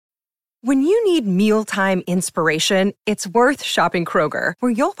When you need mealtime inspiration, it's worth shopping Kroger,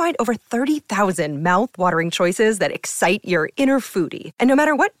 where you'll find over 30,000 mouth-watering choices that excite your inner foodie. And no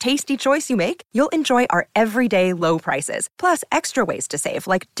matter what tasty choice you make, you'll enjoy our everyday low prices, plus extra ways to save,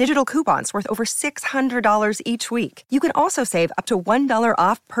 like digital coupons worth over $600 each week. You can also save up to $1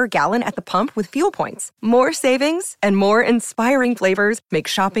 off per gallon at the pump with fuel points. More savings and more inspiring flavors make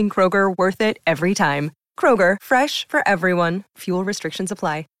shopping Kroger worth it every time. Kroger, fresh for everyone. Fuel restrictions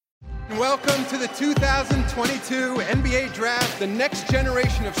apply. Welcome to the 2022 NBA Draft, the next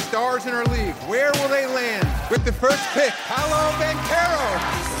generation of stars in our league. Where will they land? With the first pick, Paolo Banchero.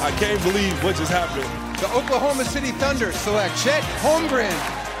 I can't believe what just happened. The Oklahoma City Thunder select Chet Holmgren.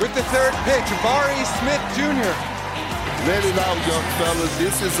 With the third pick, Jabari Smith Jr. Let it out, young fellas.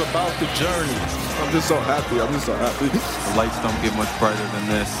 This is about the journey. I'm just so happy. The lights don't get much brighter than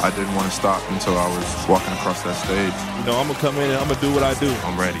this. I didn't want to stop until I was walking across that stage. You know, I'm going to come in and I'm going to do what I do.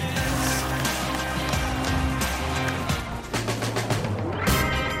 I'm ready.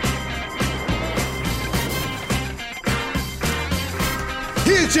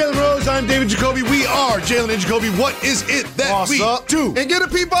 Here's Jalen Rose. I'm David Jacoby. We are Jalen and Jacoby. What is it that we do? And get the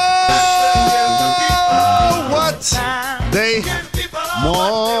people what they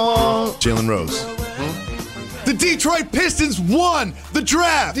want. Jalen Rose. The Detroit Pistons won the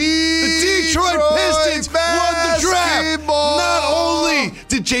draft. The Detroit Pistons won the draft. Not only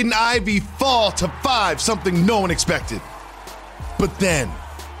did Jaden Ivey fall to 5, something no one expected, but then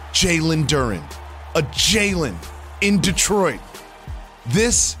Jalen Duren, a Jalen in Detroit.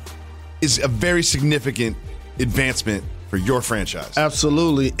 This is a very significant advancement for your franchise.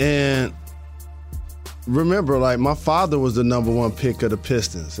 Absolutely. And remember, like, my father was the number 1 pick of the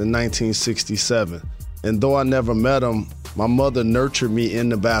Pistons in 1967. And though I never met him, my mother nurtured me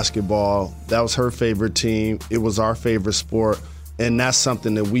into basketball. That was her favorite team. It was our favorite sport. And that's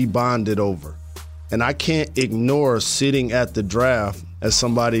something that we bonded over. And I can't ignore sitting at the draft as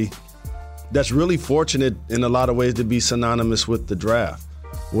somebody that's really fortunate in a lot of ways to be synonymous with the draft.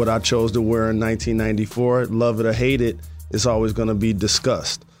 What I chose to wear in 1994, love it or hate it, is always going to be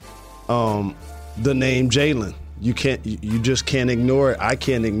discussed. The name Jalen, you just can't ignore it. I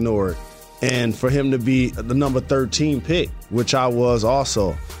can't ignore it. And for him to be the number 13 pick, which I was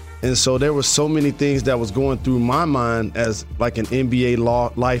also. And so there were so many things that was going through my mind as like an NBA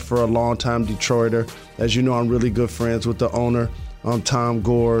life for a long-time Detroiter. As you know, I'm really good friends with the owner, Tom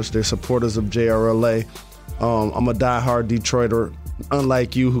Gores. They're supporters of JRLA. I'm a diehard Detroiter,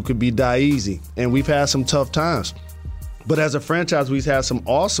 unlike you, who could be die easy. And we've had some tough times. But as a franchise, we've had some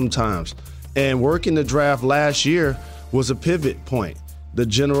awesome times. And working the draft last year was a pivot point. The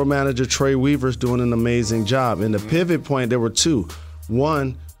general manager, Trey Weaver's doing an amazing job. And the pivot point, there were 2.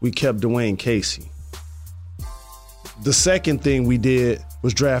 One, we kept Dwayne Casey. The second thing we did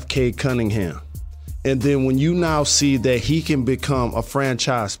was draft Cade Cunningham. And then when you now see that he can become a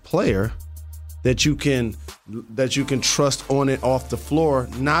franchise player that you can trust on and off the floor,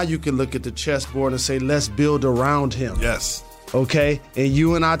 now you can look at the chessboard and say, let's build around him. Yes. Okay? And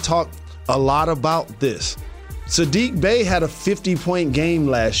you and I talked a lot about this. Saddiq Bey had a 50-point game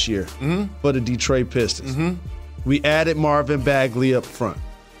last year for the Detroit Pistons. We added Marvin Bagley up front.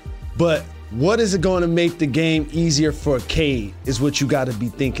 But what is it going to make the game easier for Cade is what you got to be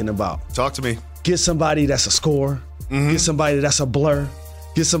thinking about. Talk to me. Get somebody that's a scorer. Get somebody that's a blur.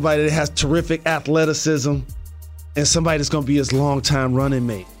 Get somebody that has terrific athleticism. And somebody that's going to be his longtime running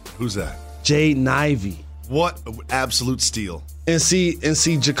mate. Who's that? Jaden Ivey. What absolute steal. And see,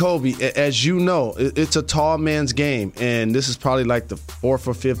 Jacoby, as you know, it's a tall man's game. And this is probably like the 4th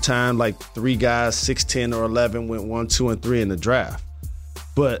or 5th time, like 3 guys, 6'10" or 11, went 1, 2, and 3 in the draft.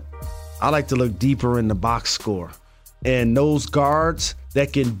 But I like to look deeper in the box score. And those guards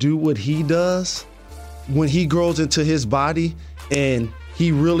that can do what he does, when he grows into his body and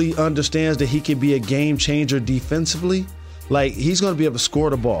he really understands that he can be a game changer defensively, like, he's going to be able to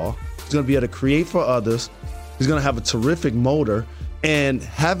score the ball. He's going to be able to create for others. He's going to have a terrific motor. And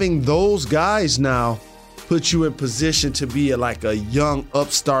having those guys now put you in position to be like a young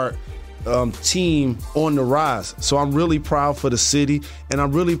upstart team on the rise. So I'm really proud for the city, and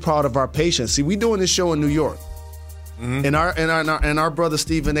I'm really proud of our patience. See, we doing this show in New York. And our brother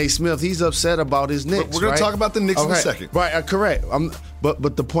Stephen A. Smith, he's upset about his Knicks. We're going to talk about the Knicks in a second. Right, correct.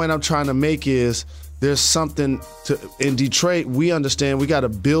 But the point I'm trying to make is there's something in Detroit. We understand we got to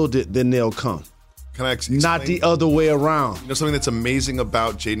build it, then they'll come. Can I explain? Not the other way around. You know something that's amazing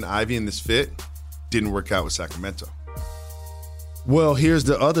about Jaden Ivey in this fit? Didn't work out with Sacramento. Well, here's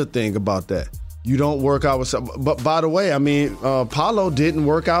the other thing about that. You don't work out with – but by the way, I mean, Paolo didn't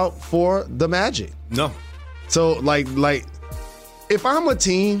work out for the Magic. No. So, like, if I'm a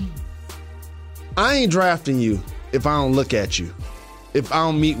team I ain't drafting you if I don't look at you, if I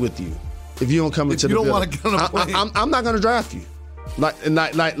don't meet with you, if you don't come into the building. If you don't want to get on a plane. I'm not going to draft you.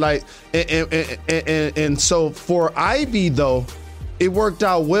 And so for Ivy, though, it worked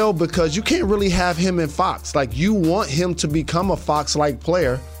out well because you can't really have him in Fox. Like, you want him to become a Fox-like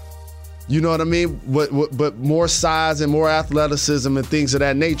player. You know what I mean? But more size and more athleticism and things of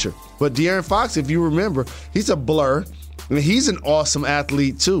that nature. But De'Aaron Fox, if you remember, he's a blur. And he's an awesome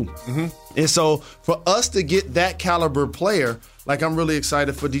athlete, too. Mm-hmm. And so for us to get that caliber player, like, I'm really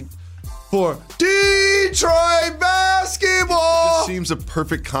excited for Detroit basketball. This seems a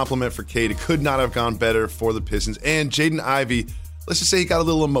perfect compliment for Cade. It could not have gone better for the Pistons. And Jaden Ivey, let's just say he got a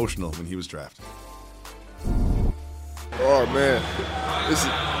little emotional when he was drafted. Oh, man. This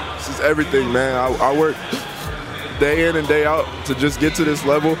is everything, man. I work day in and day out to just get to this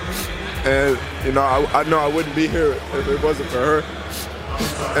level. And, you know I wouldn't be here if it wasn't for her.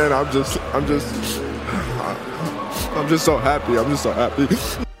 And I'm just so happy. I'm just so happy.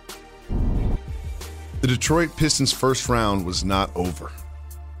 The Detroit Pistons' first round was not over.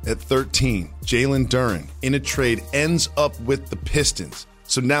 At 13, Jalen Duren, in a trade, ends up with the Pistons.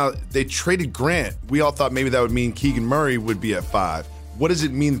 So now they traded Grant. We all thought maybe that would mean Keegan Murray would be at 5. What does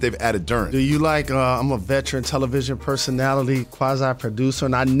it mean that they've added Duren? Do you like, I'm a veteran television personality, quasi-producer,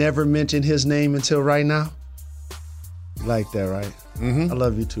 and I never mentioned his name until right now? You like that, right? Mm-hmm. I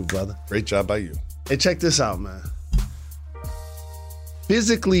love you too, brother. Great job by you. Hey, check this out, man.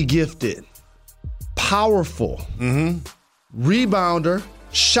 Physically gifted, powerful, rebounder,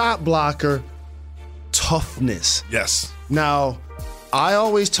 shot blocker, toughness. Yes. Now, I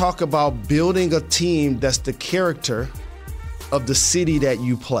always talk about building a team that's the character of the city that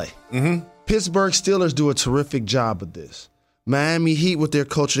you play. Mm-hmm. Pittsburgh Steelers do a terrific job of this. Miami Heat with their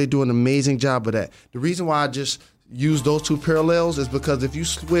culture, they do an amazing job of that. The reason why I just use those two parallels is because if you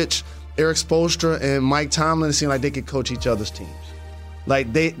switch Eric Spoelstra and Mike Tomlin, it seems like they could coach each other's teams.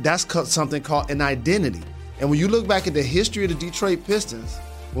 Like that's something called an identity. And when you look back at the history of the Detroit Pistons,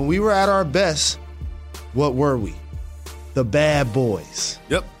 when we were at our best, what were we? The bad boys.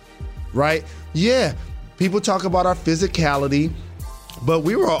 Yep. Right? Yeah. People talk about our physicality, but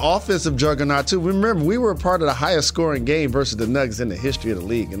we were an offensive juggernaut too. Remember, we were a part of the highest scoring game versus the Nuggets in the history of the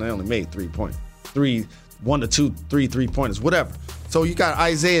league, and they only made 1 to 2, 3 3-pointers, whatever. So you got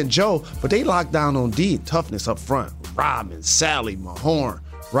Isaiah and Joe, but they locked down on D, toughness up front. Robin, Sally, Mahorn,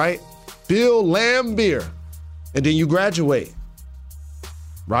 right? Bill Laimbeer. And then you graduate.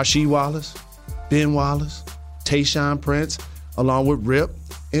 Rasheed Wallace, Ben Wallace, Tayshaun Prince, along with Rip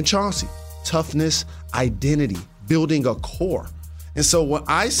and Chauncey. Toughness, identity, building a core. And so when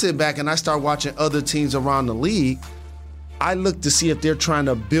I sit back and I start watching other teams around the league, I look to see if they're trying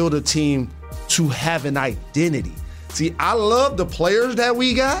to build a team to have an identity. See, I love the players that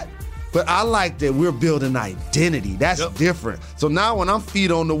we got, but I like that we're building identity. That's different. So now when I'm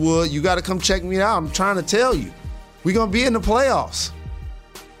feet on the wood, you got to come check me out. I'm trying to tell you, we're going to be in the playoffs.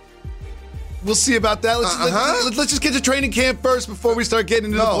 We'll see about that. Let's just get to training camp first before we start getting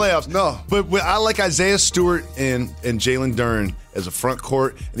into the playoffs. But I like Isaiah Stewart and Jalen Duren as a front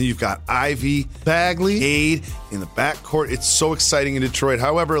court. And then you've got Ivy, Bagley, Cade in the back court. It's so exciting in Detroit.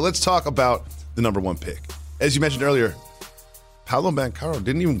 However, let's talk about the number 1 pick. As you mentioned earlier, Paolo Banchero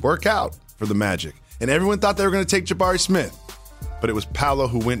didn't even work out for the Magic. And everyone thought they were going to take Jabari Smith. But it was Paolo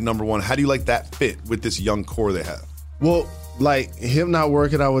who went number 1. How do you like that fit with this young core they have? Well, like him not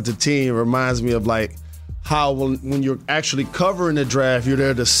working out with the team reminds me of like how when you're actually covering the draft, you're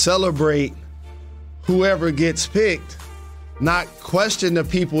there to celebrate whoever gets picked, not question the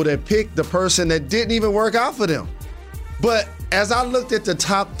people that picked the person that didn't even work out for them. But as I looked at the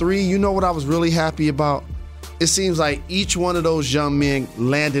top 3, you know what I was really happy about? It seems like each one of those young men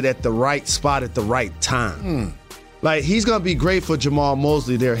landed at the right spot at the right time. Like, he's going to be great for Jamal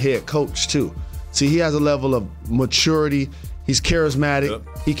Mosley, their head coach, too. See, he has a level of maturity. He's charismatic. Yep.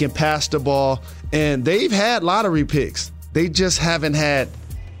 He can pass the ball. And they've had lottery picks. They just haven't had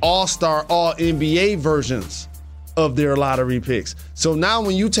all-star, all-NBA versions of their lottery picks. So now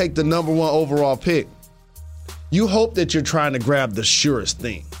when you take the number 1 overall pick, you hope that you're trying to grab the surest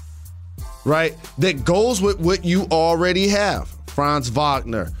thing, right? That goes with what you already have. Franz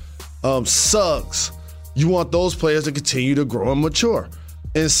Wagner, Suggs. You want those players to continue to grow and mature.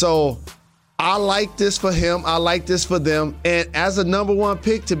 And so I like this for him. I like this for them. And as a number 1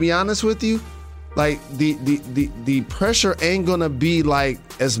 pick, to be honest with you, like the pressure ain't gonna be like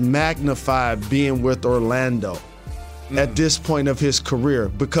as magnified being with Orlando at this point of his career,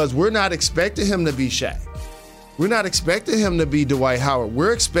 because we're not expecting him to be Shaq. We're not expecting him to be Dwight Howard.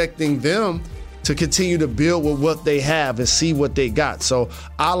 We're expecting them to continue to build with what they have and see what they got. So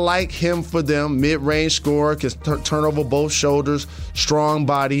I like him for them. Mid-range scorer, can turn over both shoulders, strong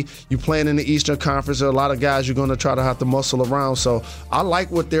body. You playing in the Eastern Conference, there are a lot of guys you're going to try to have to muscle around. So I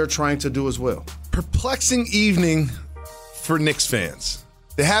like what they're trying to do as well. Perplexing evening for Knicks fans.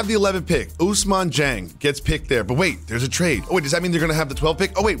 They have the 11th pick. Ousmane Dieng gets picked there. But wait, there's a trade. Oh, wait, does that mean they're going to have the 12th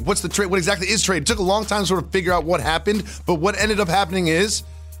pick? Oh, wait, what's the trade? What exactly is trade? It took a long time to sort of figure out what happened. But what ended up happening is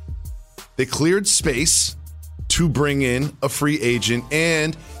they cleared space to bring in a free agent,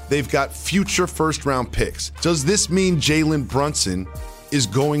 and they've got future first-round picks. Does this mean Jalen Brunson is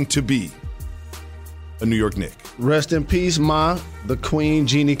going to be a New York Knick? Rest in peace, the Queen,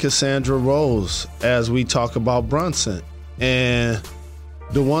 Jeannie Cassandra Rose, as we talk about Brunson. And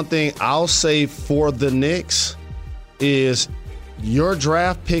the one thing I'll say for the Knicks is your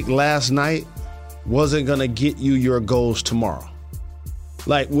draft pick last night wasn't going to get you your goals tomorrow.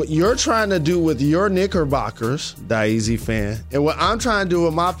 Like what you're trying to do with your Knickerbockers, Daisy fan, and what I'm trying to do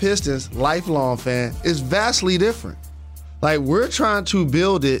with my Pistons, lifelong fan, is vastly different. Like we're trying to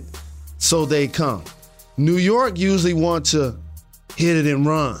build it so they come. New York usually want to hit it and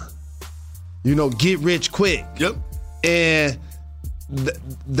run. Get rich quick. Yep. And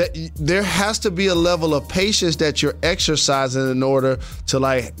there has to be a level of patience that you're exercising in order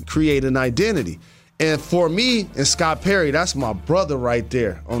to create an identity. And for me and Scott Perry, that's my brother right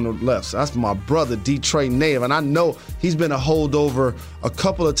there on the left. So that's my brother, Detroit native. And I know he's been a holdover a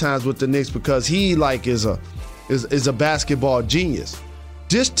couple of times with the Knicks because he is a basketball genius.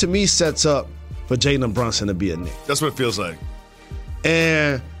 This to me sets up for Jalen Brunson to be a Knick. That's what it feels like.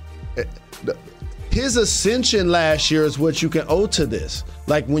 And his ascension last year is what you can owe to this.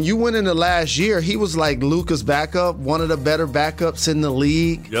 Like when you went into last year, he was like Luka's backup, one of the better backups in the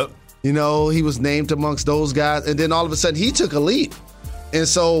league. Yep. He was named amongst those guys. And then all of a sudden he took a leap. And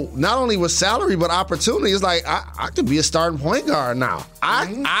so not only with salary, but opportunity, it's like, I could be a starting point guard now.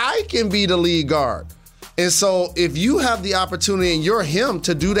 I can be the lead guard. And so if you have the opportunity and you're him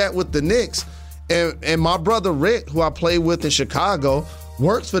to do that with the Knicks, and my brother Rick, who I played with in Chicago,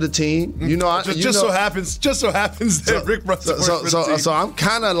 works for the team. Just so happens that Rick Brunson works for the team. So I'm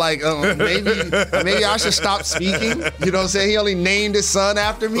kind of like, maybe I should stop speaking. You know what I'm saying? He only named his son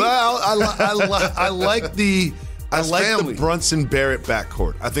after me. Well, I like the family. The Brunson Barrett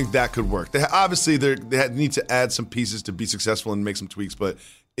backcourt. I think that could work. They need to add some pieces to be successful and make some tweaks, but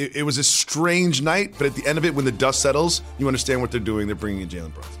it was a strange night. But at the end of it, when the dust settles, you understand what they're doing. They're bringing in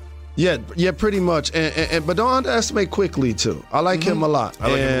Jalen Brunson. Yeah, pretty much. But don't underestimate Quickly, too. I like him a lot. I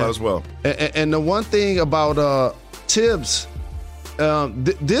like him a lot as well. And the one thing about Tibbs,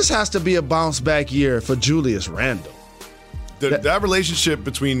 this has to be a bounce-back year for Julius Randle. That relationship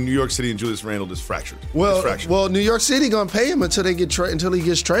between New York City and Julius Randle is fractured. Well, New York City going to pay him until he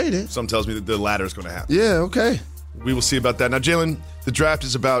gets traded. Some tells me that the latter is going to happen. Yeah, okay. We will see about that. Now, Jalen, the draft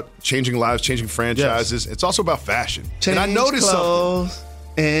is about changing lives, changing franchises. Yes. It's also about fashion. Change and I noticed something.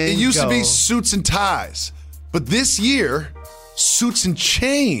 It used to be suits and ties, but this year, suits and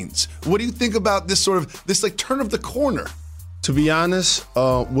chains. What do you think about this turn of the corner? To be honest,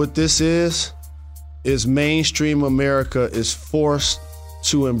 what this is mainstream America is forced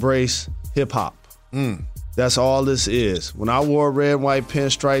to embrace hip hop. That's all this is. When I wore a red, white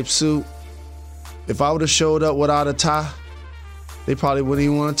pinstripe suit, if I would have showed up without a tie, they probably wouldn't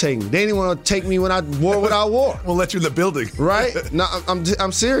even want to take me. They didn't want to take me when I wore what I wore. We'll let you in the building. Right? No,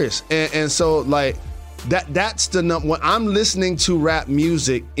 I'm serious. And so, that's the number. When I'm listening to rap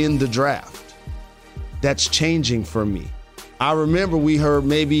music in the draft, that's changing for me. I remember we heard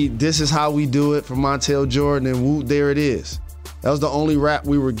maybe This Is How We Do It from Montel Jordan, and woo, there it is. That was the only rap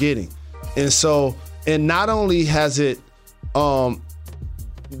we were getting. And so, and not only has it,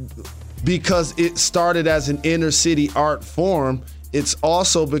 because it started as an inner city art form, it's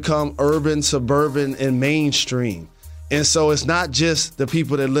also become urban, suburban, and mainstream. And so it's not just the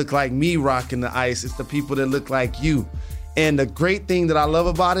people that look like me rocking the ice, it's the people that look like you. And the great thing that I love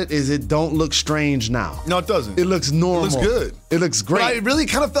about it is it don't look strange now. No, it doesn't. It looks normal. It looks good. It looks great. But I really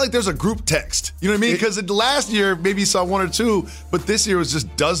kind of felt like there's a group text. You know what I mean? Because last year, maybe you saw one or two, but this year was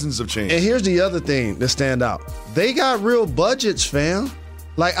just dozens of changes. And here's the other thing that stand out. They got real budgets, fam.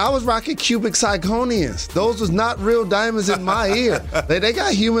 Like, I was rocking cubic zirconians. Those was not real diamonds in my ear. They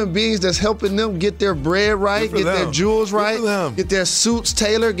got human beings that's helping them get their bread right, get their jewels right, get their suits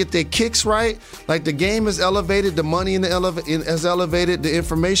tailored, get their kicks right. Like, the game is elevated, the money is elevated, the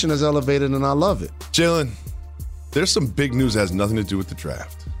information is elevated, and I love it. Jalen, there's some big news that has nothing to do with the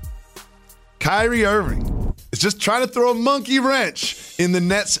draft. Kyrie Irving is just trying to throw a monkey wrench in the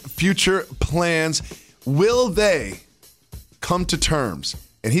Nets' future plans. Will they come to terms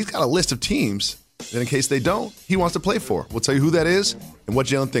And he's got a list of teams that, in case they don't, he wants to play for. We'll tell you who that is and what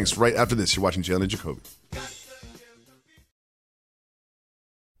Jalen thinks right after this. You're watching Jalen and Jacoby.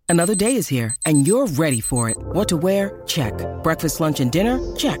 Another day is here, and you're ready for it. What to wear? Check. Breakfast, lunch, and dinner?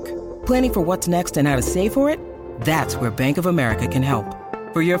 Check. Planning for what's next and how to save for it? That's where Bank of America can help.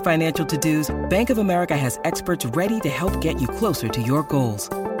 For your financial to-dos, Bank of America has experts ready to help get you closer to your goals.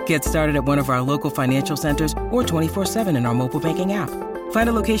 Get started at one of our local financial centers or 24/7 in our mobile banking app. Find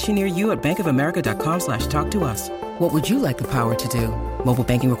a location near you at bankofamerica.com/talktous. What would you like the power to do? Mobile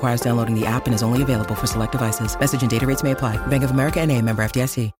banking requires downloading the app and is only available for select devices. Message and data rates may apply. Bank of America NA, member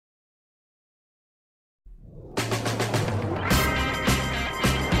FDIC.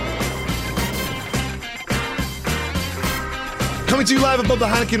 Coming to you live above the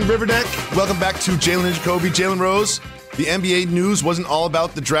Heineken River Deck. Welcome back to Jalen and Jacoby. Jalen Rose, the NBA news wasn't all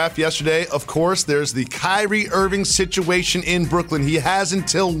about the draft yesterday. Of course, there's the Kyrie Irving situation in Brooklyn. He has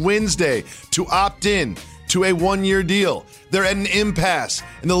until Wednesday to opt in to a one-year deal. They're at an impasse.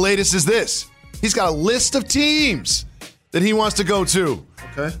 And the latest is this. He's got a list of teams that he wants to go to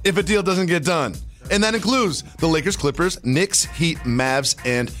if a deal doesn't get done. And that includes the Lakers, Clippers, Knicks, Heat, Mavs,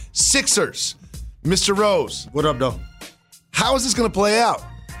 and Sixers. Mr. Rose. What up, though? How is this going to play out?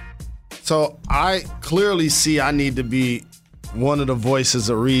 So I clearly see I need to be one of the voices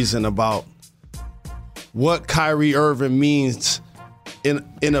of reason about what Kyrie Irving means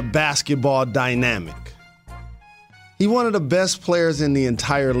in a basketball dynamic. He's one of the best players in the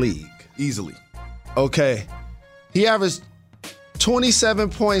entire league. Easily. Okay. He averaged 27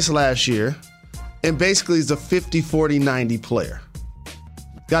 points last year and basically is a 50-40-90 player.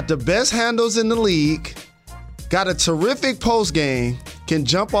 Got the best handles in the league. Got a terrific post game, can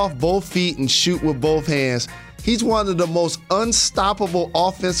jump off both feet and shoot with both hands. He's one of the most unstoppable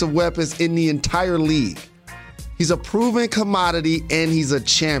offensive weapons in the entire league. He's a proven commodity and he's a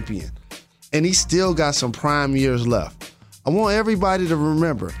champion. And he's still got some prime years left. I want everybody to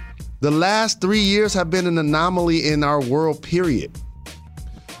remember, the last 3 years have been an anomaly in our world, period.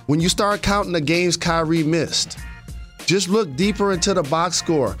 When you start counting the games Kyrie missed, just look deeper into the box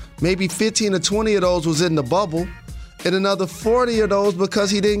score. Maybe 15 or 20 of those was in the bubble, and another 40 of those because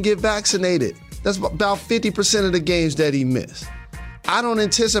he didn't get vaccinated. That's about 50% of the games that he missed. I don't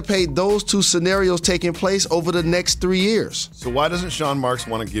anticipate those two scenarios taking place over the next 3 years. So why doesn't Sean Marks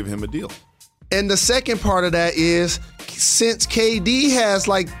want to give him a deal? And the second part of that is, since KD has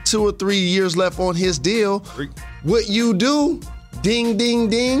like 2 or 3 years left on his deal, what you do, ding, ding,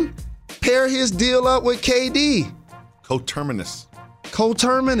 ding, pair his deal up with KD. Coterminous.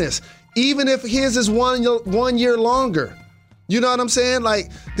 Even if his is 1 year longer. You know what I'm saying? Like,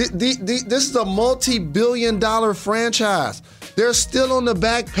 this is a multi-billion-dollar franchise. They're still on the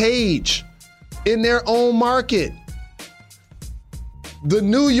back page in their own market. The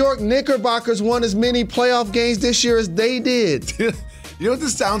New York Knickerbockers won as many playoff games this year as they did. You know what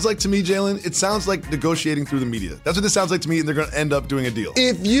this sounds like to me, Jalen? It sounds like negotiating through the media. That's what this sounds like to me, and they're going to end up doing a deal.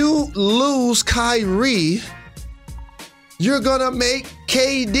 If you lose Kyrie, you're going to make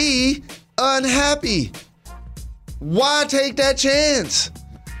KD unhappy. Why take that chance?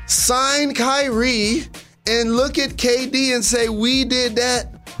 Sign Kyrie and look at KD and say, we did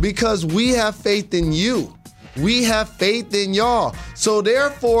that because we have faith in you. We have faith in y'all. So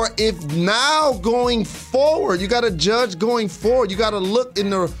therefore, if now going forward, you got to judge going forward. You got to look in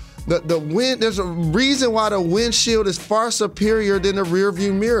the wind. There's a reason why the windshield is far superior than the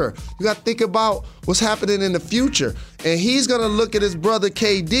rearview mirror. You got to think about what's happening in the future. And he's going to look at his brother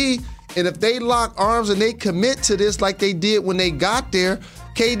KD, and if they lock arms and they commit to this like they did when they got there,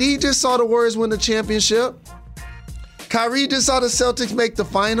 KD just saw the Warriors win the championship. Kyrie just saw the Celtics make the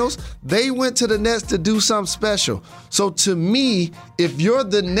finals. They went to the Nets to do something special. So to me, if you're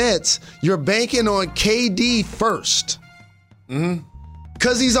the Nets, you're banking on KD first.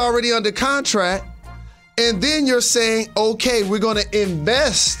 Because he's already under contract. And then you're saying, okay, we're going to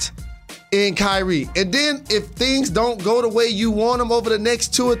invest in Kyrie. And then if things don't go the way you want them over the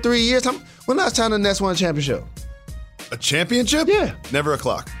next 2 or 3 years, when last time the Nets won a championship? A championship? Yeah. Never a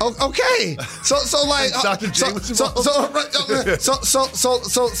clock. Okay. So like Dr. James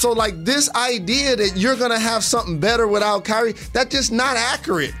so like this idea that you're gonna have something better without Kyrie, that's just not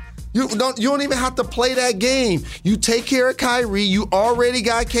accurate. You don't even have to play that game. You take care of Kyrie. You already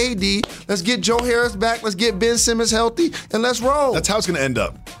got KD. Let's get Joe Harris back. Let's get Ben Simmons healthy, and let's roll. That's how it's going to end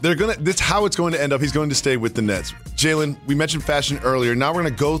up. That's how it's going to end up. He's going to stay with the Nets. Jalen, we mentioned fashion earlier. Now we're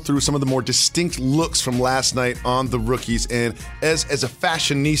going to go through some of the more distinct looks from last night on the rookies. And as a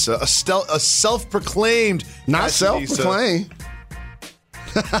fashionista, a self-proclaimed, not self-proclaimed.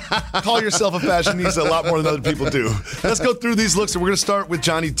 Call yourself a fashionista a lot more than other people do. Let's go through these looks. And we're going to start with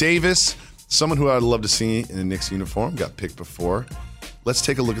Johnny Davis, someone who I'd love to see in a Knicks uniform. Got picked before. Let's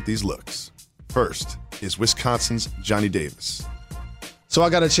take a look at these looks. First is Wisconsin's Johnny Davis. So I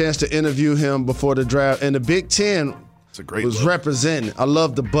got a chance to interview him before the draft, and the Big Ten was representing. I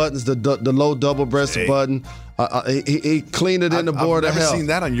love the buttons, the low double-breasted button. He cleaned it in the board of hell. I've never seen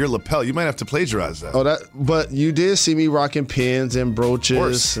that on your lapel. You might have to plagiarize that. But you did see me rocking pins and brooches. Of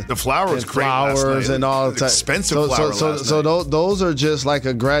course. The flower was great flowers last night. and all the expensive flower last night. So those are just like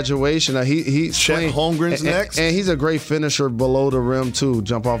a graduation. He's Chet Holmgren's next. And he's a great finisher below the rim, too.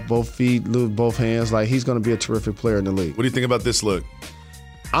 Jump off both feet, lose both hands. Like, he's going to be a terrific player in the league. What do you think about this look?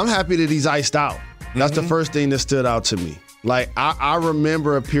 I'm happy that he's iced out. That's the first thing that stood out to me. Like, I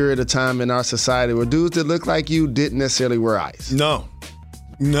remember a period of time in our society where dudes that look like you didn't necessarily wear ice. No.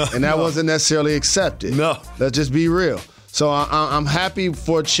 And that wasn't necessarily accepted. No. Let's just be real. So I'm happy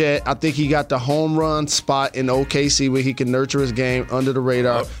for Chet. I think he got the home run spot in OKC where he can nurture his game under the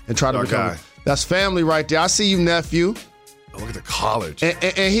radar and try to become. That's family right there. I see you, nephew. Oh, look at the college.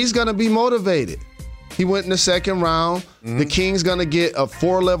 And he's going to be motivated. He went in the second round. The King's going to get a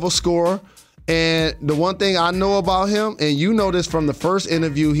 4-level score. And the one thing I know about him, and you know this from the first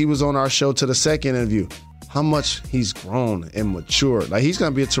interview he was on our show to the second interview, how much he's grown and matured. Like, he's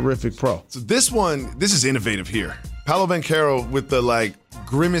going to be a terrific pro. So this is innovative here. Paolo Banchero with the, like,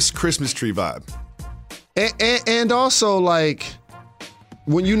 Grimace Christmas tree vibe. And also, like,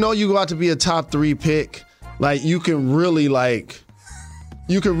 when you know you go out to be a top 3 pick, like, you can really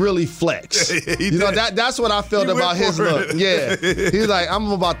flex. That's what I felt about his look. Yeah. He's like, I'm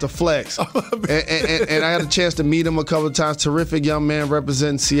about to flex. and I had a chance to meet him a couple of times. Terrific young man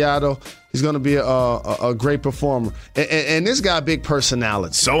representing Seattle. He's going to be a great performer. And this guy, big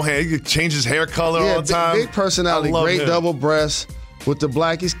personality. So he changes hair color all the time. Big personality. Great double breast. With the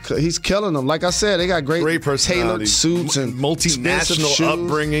black, he's killing them. Like I said, they got great tailored suits and multinational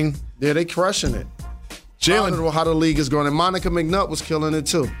upbringing. Yeah, they crushing it. Jalen, how the league is growing. And Monica McNutt was killing it,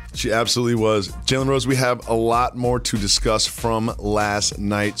 too. She absolutely was. Jalen Rose, we have a lot more to discuss from last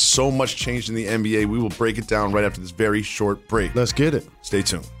night. So much changed in the NBA. We will break it down right after this very short break. Let's get it. Stay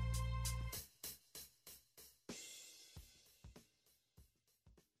tuned.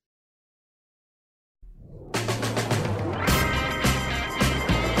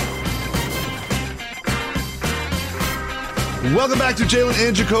 Welcome back to Jalen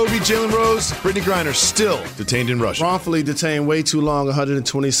and Jacoby. Jalen Rose, Brittany Griner still detained in Russia. Wrongfully detained way too long,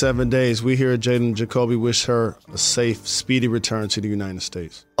 127 days. We here at Jalen and Jacoby wish her a safe, speedy return to the United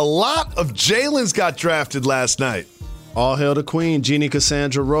States. A lot of Jalen's got drafted last night. All hail the queen, Jeannie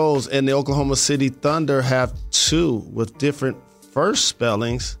Cassandra Rose, and the Oklahoma City Thunder have 2 with different first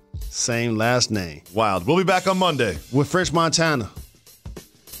spellings, same last name. Wild. We'll be back on Monday with French Montana.